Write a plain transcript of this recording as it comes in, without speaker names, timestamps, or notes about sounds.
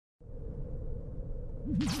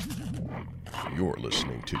You're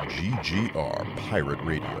listening to GGR Pirate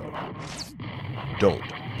Radio. Don't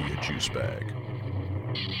be a juice bag.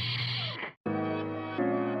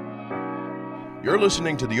 You're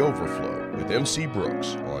listening to The Overflow with MC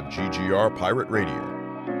Brooks on GGR Pirate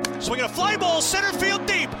Radio. Swinging a fly ball, center field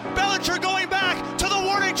deep. Bellinger going back to the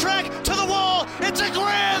warning track, to the wall. It's a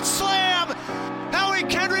grand slam. Howie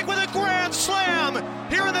Kendrick with a grand slam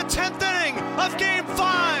here in the 10th inning of Game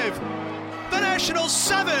 5. The Nationals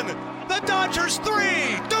 7, the Dodgers 3.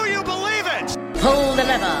 Do you believe it? Pull the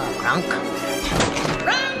lever, Gronk.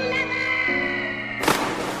 Wrong lever!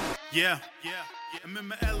 Yeah.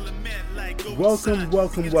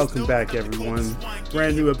 Welcome back, everyone.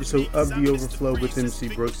 Brand new episode of The Overflow with MC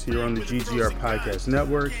Brooks here on the GGR Podcast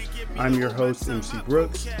Network. I'm your host, MC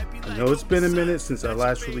Brooks. I know it's been a minute since I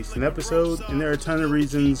last released an episode, and there are a ton of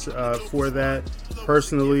reasons for that.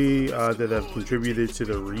 Personally, that have contributed to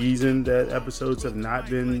the reason that episodes have not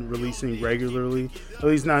been releasing regularly, at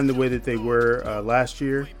least not in the way that they were last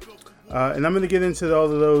year. And I'm going to get into all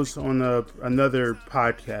of those on another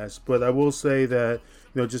podcast, but I will say that,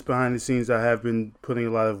 just behind the scenes, I have been putting a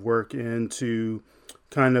lot of work into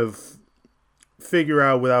kind of figure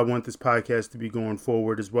out what I want this podcast to be going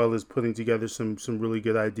forward, as well as putting together some really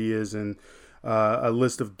good ideas and a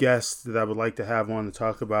list of guests that I would like to have on to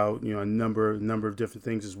talk about, a number of different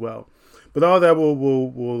things as well. But all that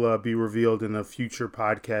will be revealed in a future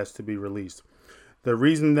podcast to be released. The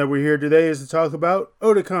reason that we're here today is to talk about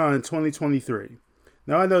Otakon 2023.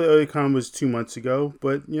 Now, I know that Otakon was 2 months ago,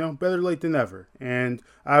 but, better late than never. And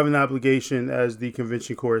I have an obligation as the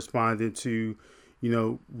convention correspondent to,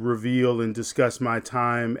 reveal and discuss my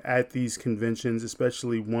time at these conventions,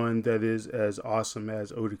 especially one that is as awesome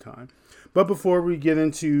as Otakon. But before we get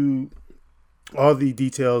into all the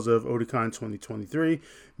details of Otakon 2023,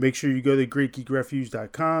 make sure you go to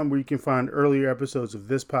greatgeekrefuge.com where you can find earlier episodes of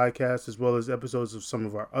this podcast as well as episodes of some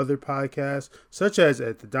of our other podcasts, such as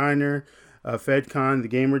At the Diner, FedCon, The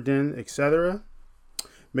Gamer Den, etc.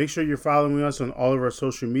 Make sure you're following us on all of our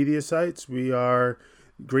social media sites. We are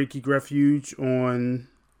Great Geek Refuge on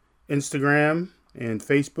Instagram and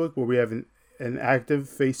Facebook, where we have an active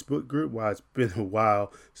Facebook group. Wow, it's been a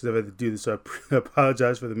while since I've had to do this, so I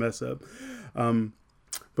apologize for the mess up.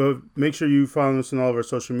 But make sure you follow us on all of our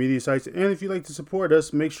social media sites. And if you'd like to support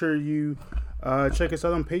us, make sure you check us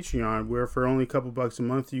out on Patreon, where for only a couple bucks a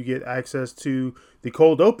month, you get access to the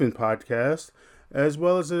Cold Open podcast, as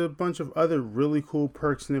well as a bunch of other really cool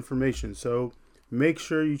perks and information. So make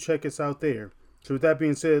sure you check us out there. So with that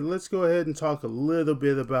being said, let's go ahead and talk a little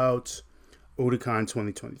bit about Otakon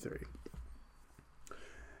 2023.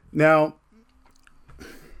 Now,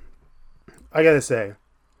 I gotta say,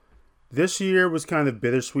 this year was kind of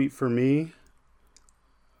bittersweet for me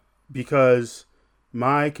because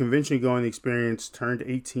my convention going experience turned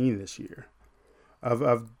 18 this year.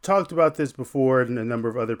 I've talked about this before in a number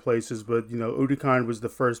of other places, but Otakon was the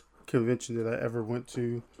first convention that I ever went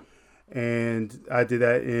to, and I did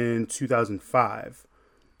that in 2005.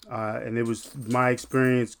 And it was my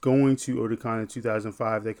experience going to Otakon in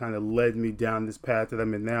 2005 that kind of led me down this path that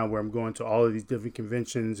I'm in now, where I'm going to all of these different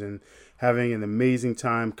conventions and having an amazing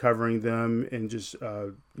time covering them and just,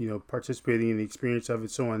 participating in the experience of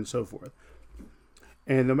it, so on and so forth.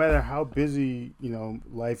 And no matter how busy,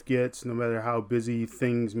 life gets, no matter how busy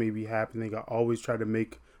things may be happening, I always try to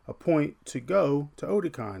make a point to go to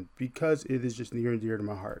Otakon because it is just near and dear to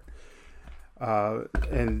my heart.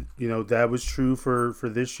 And that was true for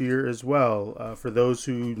this year as well. For those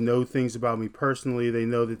who know things about me personally, they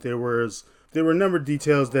know that there were a number of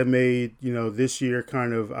details that made, this year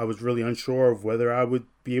I was really unsure of whether I would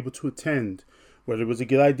be able to attend, whether it was a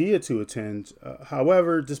good idea to attend.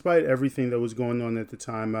 However, despite everything that was going on at the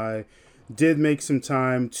time, I did make some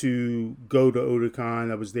time to go to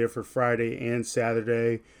Otakon. I was there for Friday and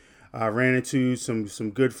Saturday. I ran into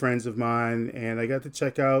some good friends of mine, and I got to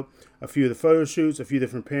check out a few of the photo shoots, a few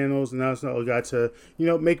different panels, and also I got to,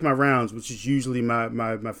 make my rounds, which is usually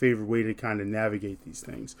my favorite way to kind of navigate these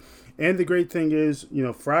things. And the great thing is,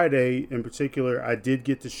 Friday in particular, I did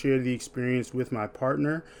get to share the experience with my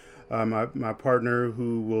partner, my partner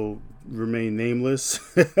who will remain nameless.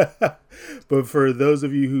 But for those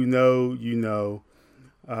of you who know,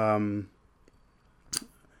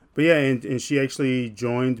 But yeah, and she actually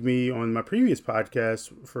joined me on my previous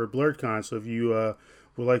podcast for BlurredCon. So if you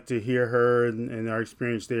would like to hear her and our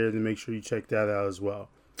experience there, then make sure you check that out as well.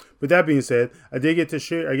 With that being said, I get to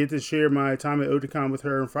share my time at Otakon with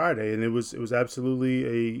her on Friday, and it was absolutely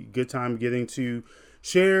a good time getting to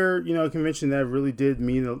share, a convention that really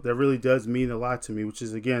does mean a lot to me, which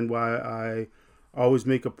is again why I always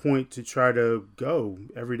make a point to try to go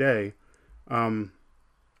every day.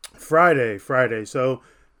 Friday. So,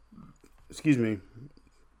 excuse me.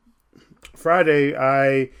 Friday,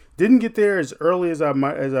 I didn't get there as early as I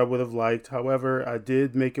would have liked. However, I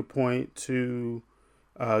did make a point to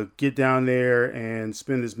get down there and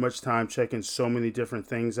spend as much time checking so many different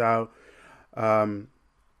things out. And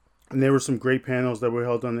there were some great panels that were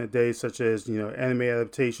held on that day, such as anime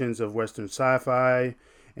adaptations of Western sci-fi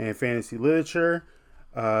and fantasy literature.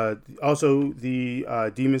 Also,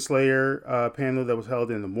 the Demon Slayer panel that was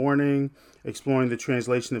held in the morning, exploring the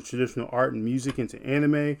translation of traditional art and music into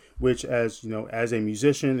anime, which, as as a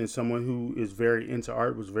musician and someone who is very into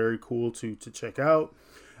art, was very cool to check out.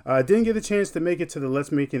 I didn't get a chance to make it to the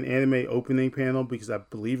Let's Make an Anime opening panel because I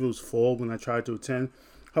believe it was full when I tried to attend.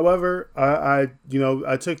 However, I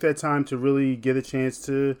took that time to really get a chance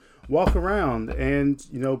to walk around and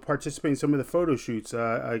participate in some of the photo shoots.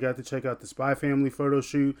 I got to check out the Spy Family photo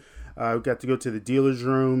shoot. I got to go to the dealer's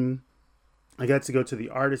room. I got to go to the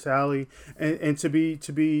artist alley, and to be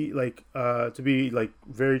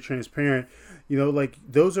very transparent,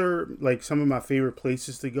 those are like some of my favorite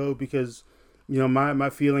places to go because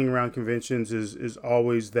my feeling around conventions is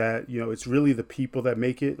always that it's really the people that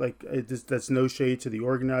make it. That's no shade to the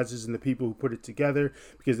organizers and the people who put it together,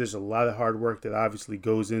 because there's a lot of hard work that obviously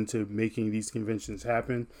goes into making these conventions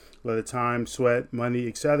happen, a lot of time, sweat, money,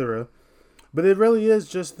 etc. But it really is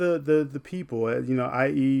just the people,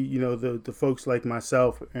 i.e., the folks like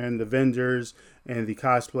myself and the vendors and the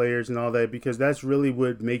cosplayers and all that, because that's really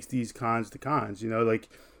what makes these cons the cons,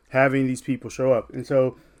 having these people show up. And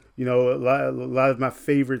so, a lot of my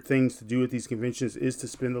favorite things to do at these conventions is to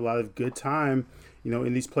spend a lot of good time,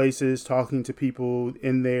 in these places, talking to people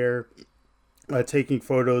in there, taking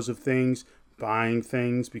photos of things, buying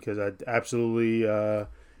things, because I absolutely,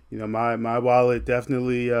 my wallet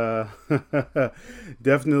definitely also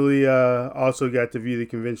got to view the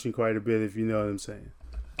convention quite a bit, if you know what I'm saying.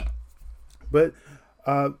 But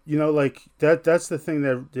that's the thing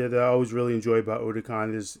that I always really enjoy about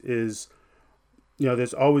Otakon is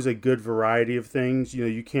there's always a good variety of things.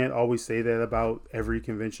 You can't always say that about every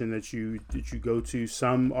convention that you go to.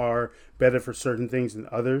 Some are better for certain things than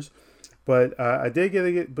others. But I did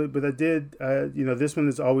this one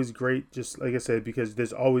is always great, just like I said, because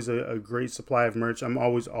there's always a great supply of merch. I'm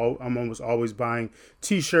almost always buying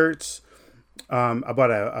t-shirts. I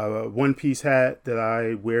bought a one-piece hat that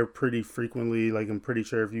I wear pretty frequently. Like, I'm pretty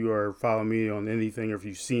sure if you are following me on anything, or if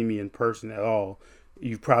you see me in person at all,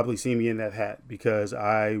 you've probably seen me in that hat, because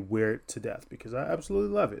I wear it to death, because I absolutely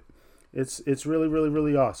love it. It's really, really,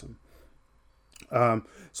 really awesome.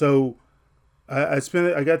 So I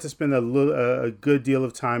got to spend a good deal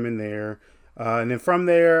of time in there. And then from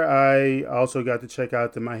there, I also got to check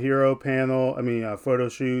out the My Hero photo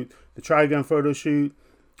shoot, the Trigun photo shoot.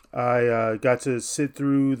 I got to sit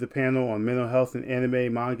through the panel on mental health and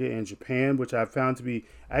anime, manga, and Japan, which I found to be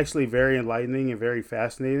actually very enlightening and very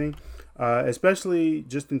fascinating, especially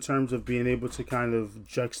just in terms of being able to kind of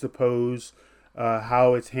juxtapose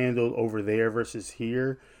how it's handled over there versus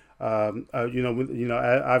here.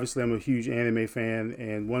 Obviously I'm a huge anime fan,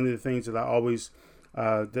 and one of the things that I always,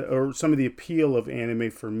 or some of the appeal of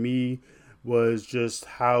anime for me, was just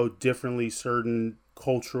how differently certain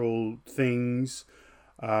cultural things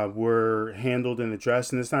were handled and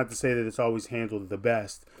addressed. And it's not to say that it's always handled the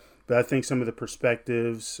best, but I think some of the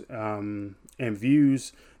perspectives and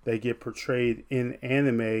views that get portrayed in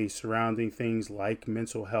anime surrounding things like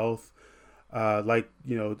mental health,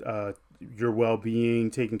 your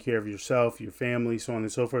well-being, taking care of yourself, your family, so on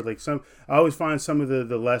and so forth. I always find some of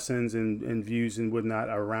the lessons and views and whatnot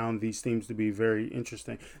around these themes to be very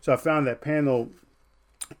interesting. So I found that panel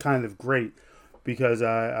kind of great, because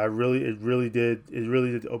it really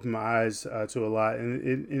did open my eyes to a lot,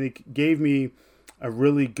 and it gave me a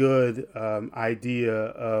really good idea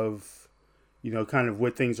of kind of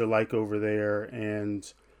what things are like over there,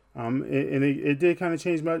 and it did kind of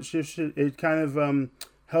change my shift. It kind of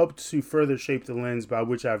helped to further shape the lens by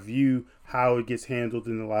which I view how it gets handled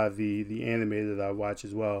in a lot of the anime that I watch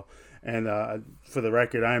as well. And for the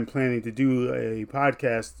record, I am planning to do a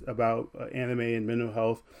podcast about anime and mental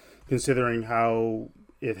health, considering how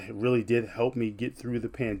it really did help me get through the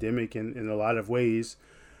pandemic in a lot of ways.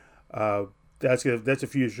 That's a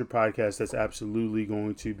future podcast that's absolutely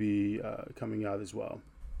going to be coming out as well.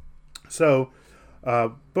 So,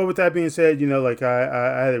 but with that being said,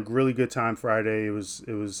 I had a really good time Friday. It was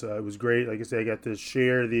great. Like I said, I got to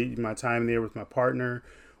share my time there with my partner,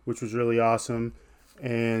 which was really awesome.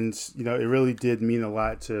 And, it really did mean a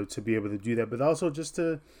lot to be able to do that, but also just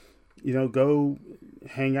to go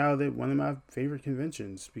hang out at one of my favorite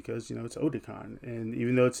conventions because, it's Otakon. And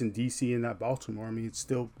even though it's in DC and not Baltimore, I mean, it's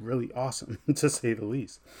still really awesome to say the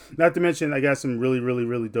least. Not to mention, I got some really, really,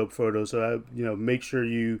 really dope photos. So, make sure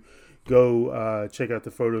you go check out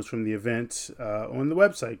the photos from the event on the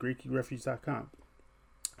website, GreekRefuge.com.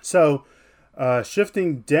 So,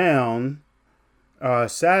 shifting down,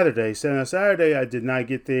 Saturday. So now Saturday, I did not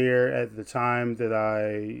get there at the time that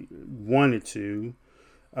I wanted to,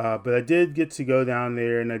 but I did get to go down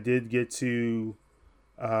there, and I did get to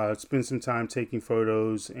spend some time taking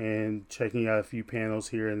photos and checking out a few panels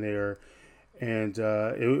here and there. And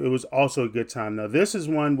it was also a good time. Now, this is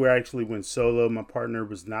one where I actually went solo. My partner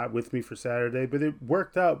was not with me for Saturday, but it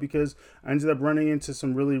worked out because I ended up running into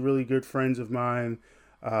some really, really good friends of mine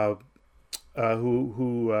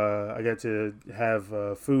who I got to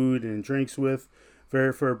have food and drinks with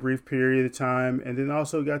for a brief period of time. And then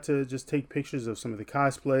also got to just take pictures of some of the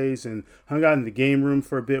cosplays and hung out in the game room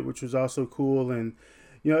for a bit, which was also cool. And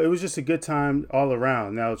it was just a good time all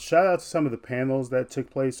around. Now, shout out to some of the panels that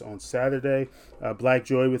took place on Saturday. Black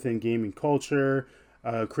Joy within gaming culture,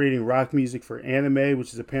 creating rock music for anime,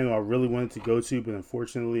 which is a panel I really wanted to go to, but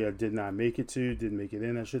unfortunately I didn't make it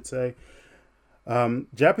in, I should say.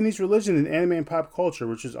 Japanese religion in anime and pop culture,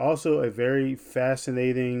 which is also a very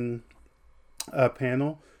fascinating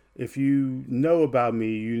panel. If you know about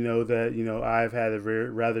me, you know that, I've had a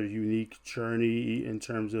rather unique journey in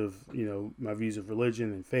terms of, my views of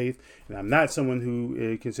religion and faith. And I'm not someone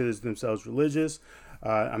who considers themselves religious.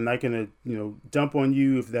 I'm not going to, dump on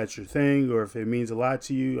you if that's your thing or if it means a lot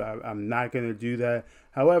to you. I'm not going to do that.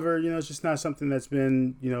 However, it's just not something that's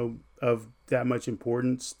been, of that much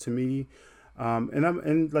importance to me. And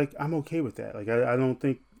I'm okay with that. Like, I don't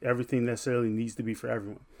think everything necessarily needs to be for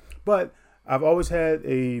everyone. But I've always had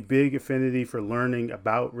a big affinity for learning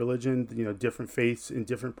about religion, different faiths in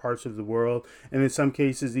different parts of the world. And in some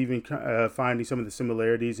cases, even finding some of the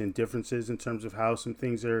similarities and differences in terms of how some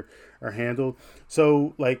things are handled.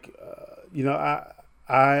 So, my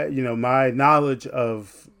knowledge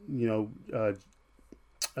of,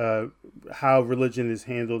 how religion is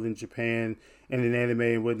handled in Japan and in anime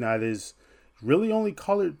and whatnot is really only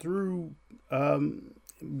colored through,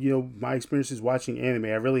 my experiences watching anime. I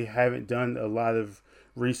really haven't done a lot of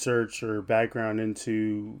research or background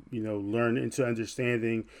into, into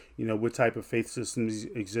understanding, what type of faith systems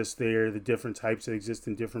exist there, the different types that exist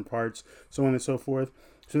in different parts, so on and so forth.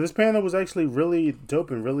 So this panel was actually really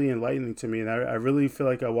dope and really enlightening to me. And I really feel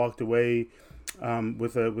like I walked away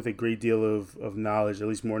with a great deal of knowledge, at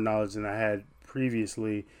least more knowledge than I had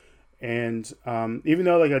previously. And even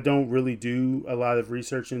though I don't really do a lot of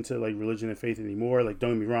research into religion and faith anymore, don't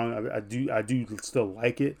get me wrong, I do still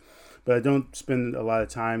like it, but I don't spend a lot of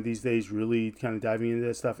time these days really kind of diving into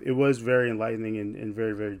that stuff. It was very enlightening and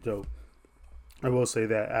very, very dope. I will say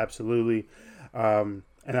that, absolutely. And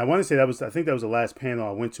I want to say I think that was the last panel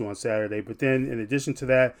I went to on Saturday. But then in addition to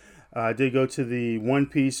that, I did go to the One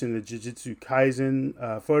Piece and the Jujutsu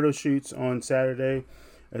Kaisen photo shoots on Saturday,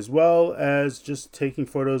 as well as just taking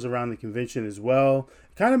photos around the convention as well.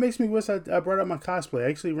 It kind of makes me wish I brought up my cosplay. I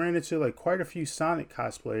actually ran into quite a few Sonic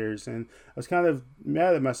cosplayers, and I was kind of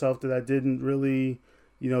mad at myself that I didn't really,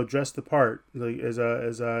 dress the part as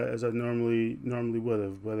I normally would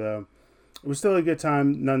have. But it was still a good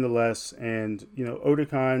time nonetheless. And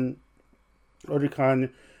Otakon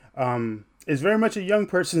is very much a young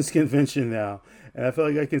person's convention now. And I feel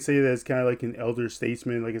like I can say that it's kind of like an elder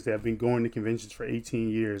statesman. Like I said, I've been going to conventions for 18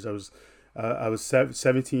 years. I was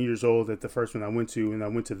 17 years old at the first one I went to, and I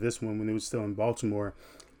went to this one when it was still in Baltimore.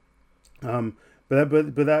 But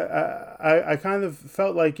I kind of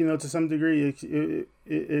felt like, to some degree,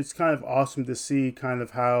 it's kind of awesome to see kind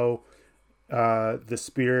of how the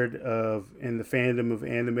spirit of and the fandom of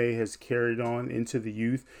anime has carried on into the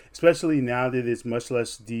youth, especially now that it's much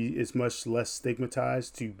less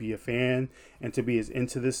stigmatized to be a fan and to be as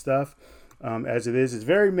into this stuff as it is. It's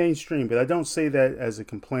very mainstream, but I don't say that as a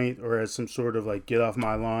complaint or as some sort of get off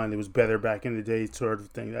my lawn, it was better back in the day sort of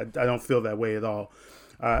thing. I don't feel that way at all.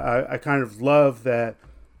 I kind of love that,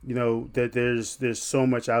 that there's so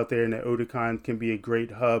much out there, and that Otakon can be a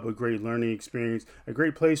great hub, a great learning experience, a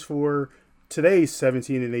great place for today's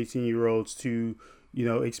 17 and 18-year-olds to,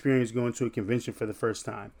 experience going to a convention for the first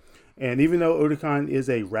time. And even though Otakon is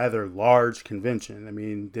a rather large convention, I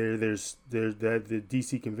mean, there's the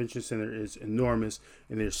DC Convention Center is enormous,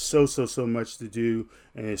 and there's so much to do,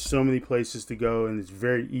 and there's so many places to go, and it's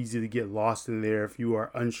very easy to get lost in there if you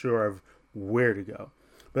are unsure of where to go.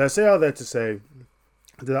 But I say all that to say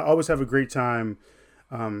that I always have a great time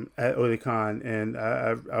at Otakon, and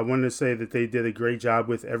I wanted to say that they did a great job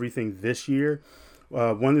with everything this year.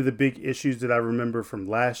 One of the big issues that I remember from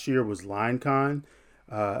last year was LineCon.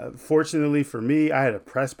 Fortunately for me, I had a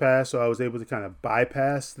press pass, so I was able to kind of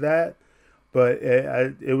bypass that. But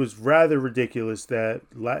it was rather ridiculous that,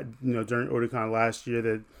 during Otakon last year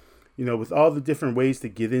that, with all the different ways to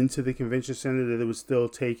get into the convention center, that it was still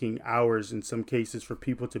taking hours in some cases for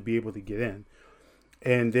people to be able to get in.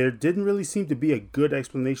 And there didn't really seem to be a good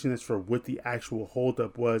explanation as for what the actual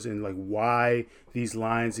holdup was and like why these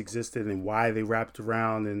lines existed and why they wrapped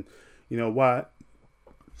around and, why,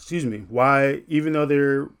 even though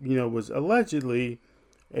there, was allegedly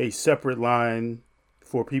a separate line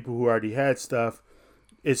for people who already had stuff,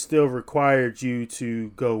 it still required you to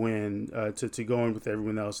go in, to go in with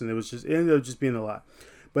everyone else. And it ended up just being a lot.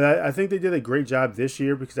 But I think they did a great job this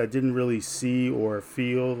year because I didn't really see or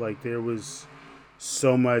feel like there was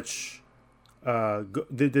so much,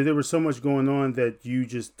 there was so much going on that you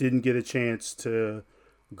just didn't get a chance to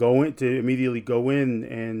immediately go in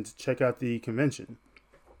and check out the convention.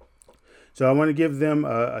 So I want to give them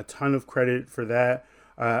a ton of credit for that.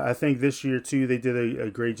 I think this year too, they did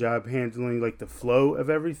a great job handling like the flow of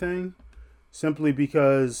everything, simply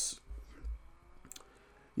because,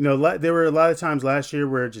 there were a lot of times last year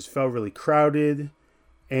where it just felt really crowded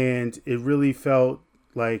and it really felt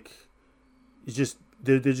like it's just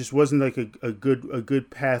there just wasn't like a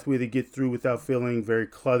good pathway to get through without feeling very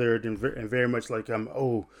cluttered and very much like I'm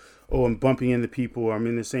bumping into people, or I'm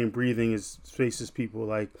in the same breathing as space as people.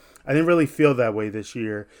 Like I didn't really feel that way this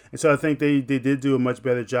year, and so I think they did do a much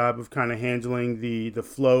better job of kind of handling the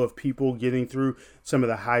flow of people getting through some of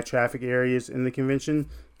the high traffic areas in the convention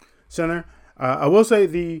center. I will say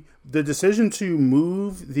the decision to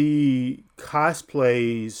move the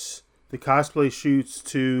cosplay shoots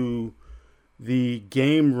to the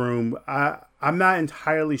game room, I'm not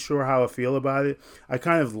entirely sure how I feel about it. I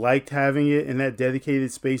kind of liked having it in that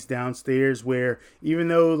dedicated space downstairs where even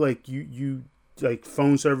though like you like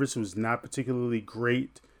phone service was not particularly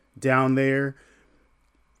great down there,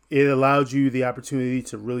 it allowed you the opportunity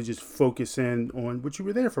to really just focus in on what you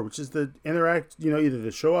were there for, which is to interact, either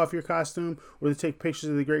to show off your costume or to take pictures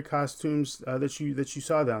of the great costumes that you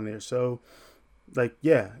saw down there. So like,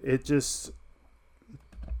 yeah, it just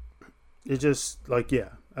like, yeah,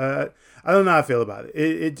 I don't know how I feel about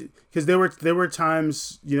it. Because there were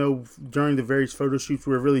times, during the various photo shoots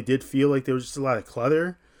where it really did feel like there was just a lot of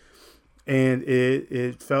clutter, and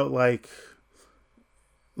it felt like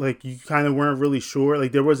you kind of weren't really sure.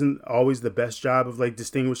 Like there wasn't always the best job of like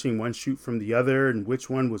distinguishing one shoot from the other and which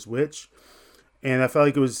one was which. And I felt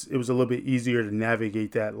like it was a little bit easier to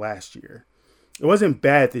navigate that last year. It wasn't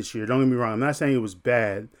bad this year. Don't get me wrong. I'm not saying it was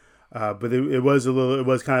bad. But it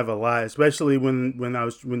was kind of a lot, especially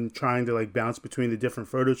when trying to like bounce between the different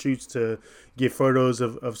photo shoots to get photos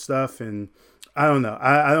of stuff. And I don't know.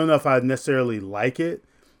 I don't know if I'd necessarily like it.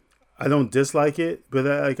 I don't dislike it, but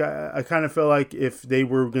I kind of feel like if they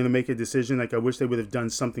were going to make a decision, like I wish they would have done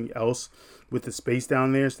something else with the space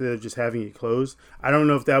down there instead of just having it closed. I don't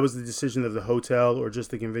know if that was the decision of the hotel or just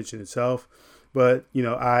the convention itself, but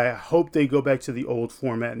I hope they go back to the old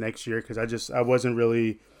format next year because I wasn't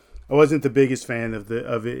the biggest fan of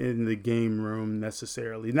it in the game room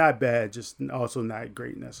necessarily. Not bad, just also not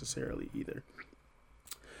great necessarily either.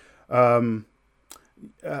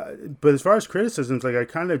 But as far as criticisms, like I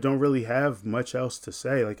kind of don't really have much else to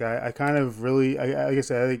say. Like I kind of really, I guess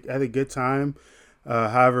I had a good time.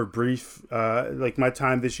 However brief, like my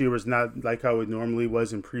time this year was not like how it normally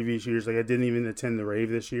was in previous years. Like I didn't even attend the rave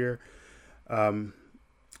this year.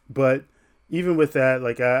 But even with that,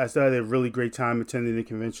 like I still had a really great time attending the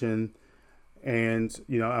convention, and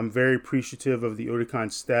I'm very appreciative of the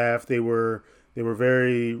Otakon staff. They were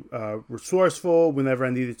very resourceful whenever I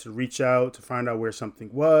needed to reach out to find out where something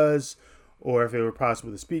was, or if it were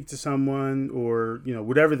possible to speak to someone, or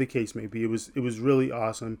whatever the case may be. It was really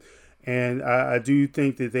awesome, and I do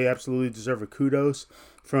think that they absolutely deserve a kudos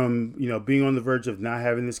from being on the verge of not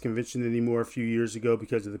having this convention anymore a few years ago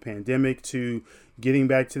because of the pandemic to getting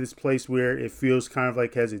back to this place where it feels kind of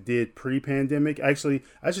like as it did pre-pandemic. Actually,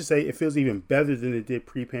 I should say it feels even better than it did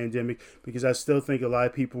pre-pandemic because I still think a lot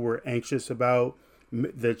of people were anxious about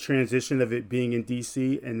the transition of it being in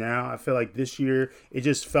DC, and now I feel like this year it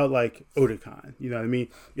just felt like Otakon. You know what I mean?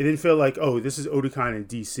 It didn't feel like, oh, this is Otakon in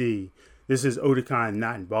DC. This is Otakon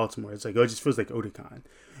not in Baltimore. It's like, oh, it just feels like Otakon.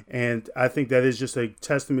 And I think that is just a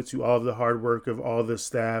testament to all of the hard work of all the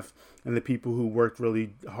staff and the people who worked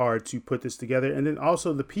really hard to put this together. And then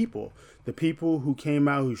also the people who came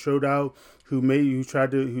out, who showed out, who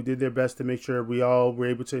did their best to make sure we all were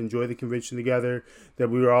able to enjoy the convention together, that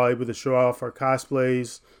we were all able to show off our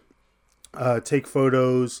cosplays, take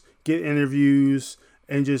photos, get interviews,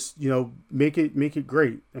 and just, make it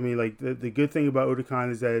great. I mean, like the good thing about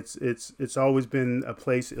Otakon is that it's always been a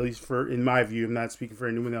place, at least in my view, I'm not speaking for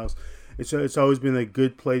anyone else. It's always been a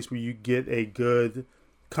good place where you get a good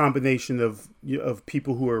combination of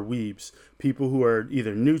people who are weebs, people who are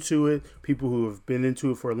either new to it, people who have been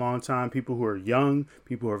into it for a long time, people who are young,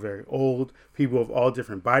 people who are very old, people of all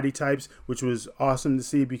different body types, which was awesome to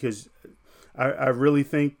see, because I really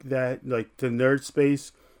think that like the nerd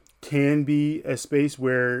space can be a space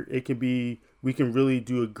where we can really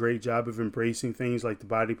do a great job of embracing things like the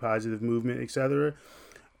body positive movement, etc.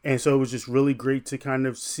 And so it was just really great to kind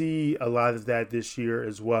of see a lot of that this year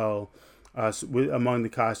as well, among the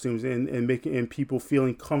costumes, and people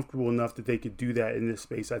feeling comfortable enough that they could do that in this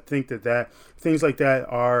space. I think that things like that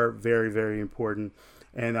are very, very important,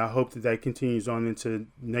 and I hope that continues on into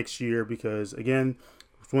next year, because again,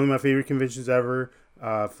 it's one of my favorite conventions ever.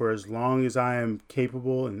 For as long as I am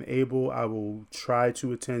capable and able, I will try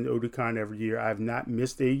to attend Otakon every year. I have not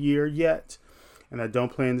missed a year yet, and I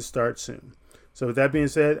don't plan to start soon. So with that being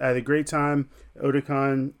said, I had a great time at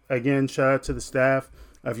Otakon. Again, shout out to the staff.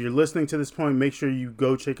 If you're listening to this point, make sure you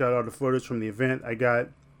go check out all the photos from the event. I got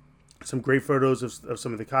some great photos of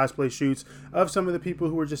some of the cosplay shoots of some of the people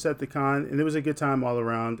who were just at the con, and it was a good time all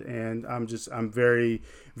around. And I'm very,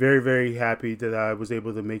 very, very happy that I was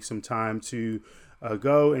able to make some time to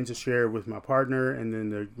go and to share with my partner, and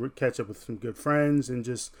then to catch up with some good friends, and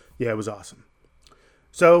it was awesome.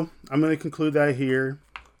 So I'm going to conclude that here.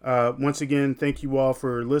 Once again, thank you all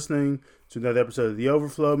for listening to another episode of The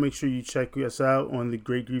Overflow. Make sure you check us out on the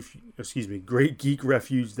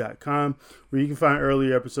GreatGeekRefuge.com, where you can find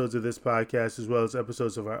earlier episodes of this podcast as well as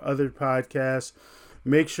episodes of our other podcasts.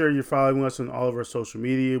 Make sure you're following us on all of our social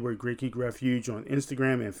media. We're Great Geek Refuge on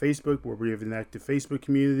Instagram and Facebook, where we have an active Facebook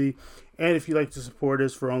community. And if you'd like to support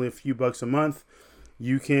us for only a few bucks a month,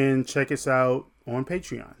 you can check us out on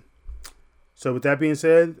Patreon. So with that being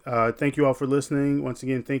said, thank you all for listening. Once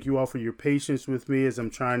again, thank you all for your patience with me as I'm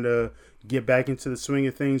trying to get back into the swing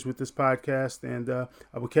of things with this podcast. And I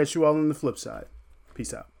will catch you all on the flip side.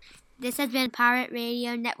 Peace out. This has been Pirate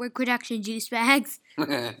Radio Network production, Juice Bags.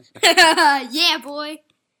 Yeah, boy.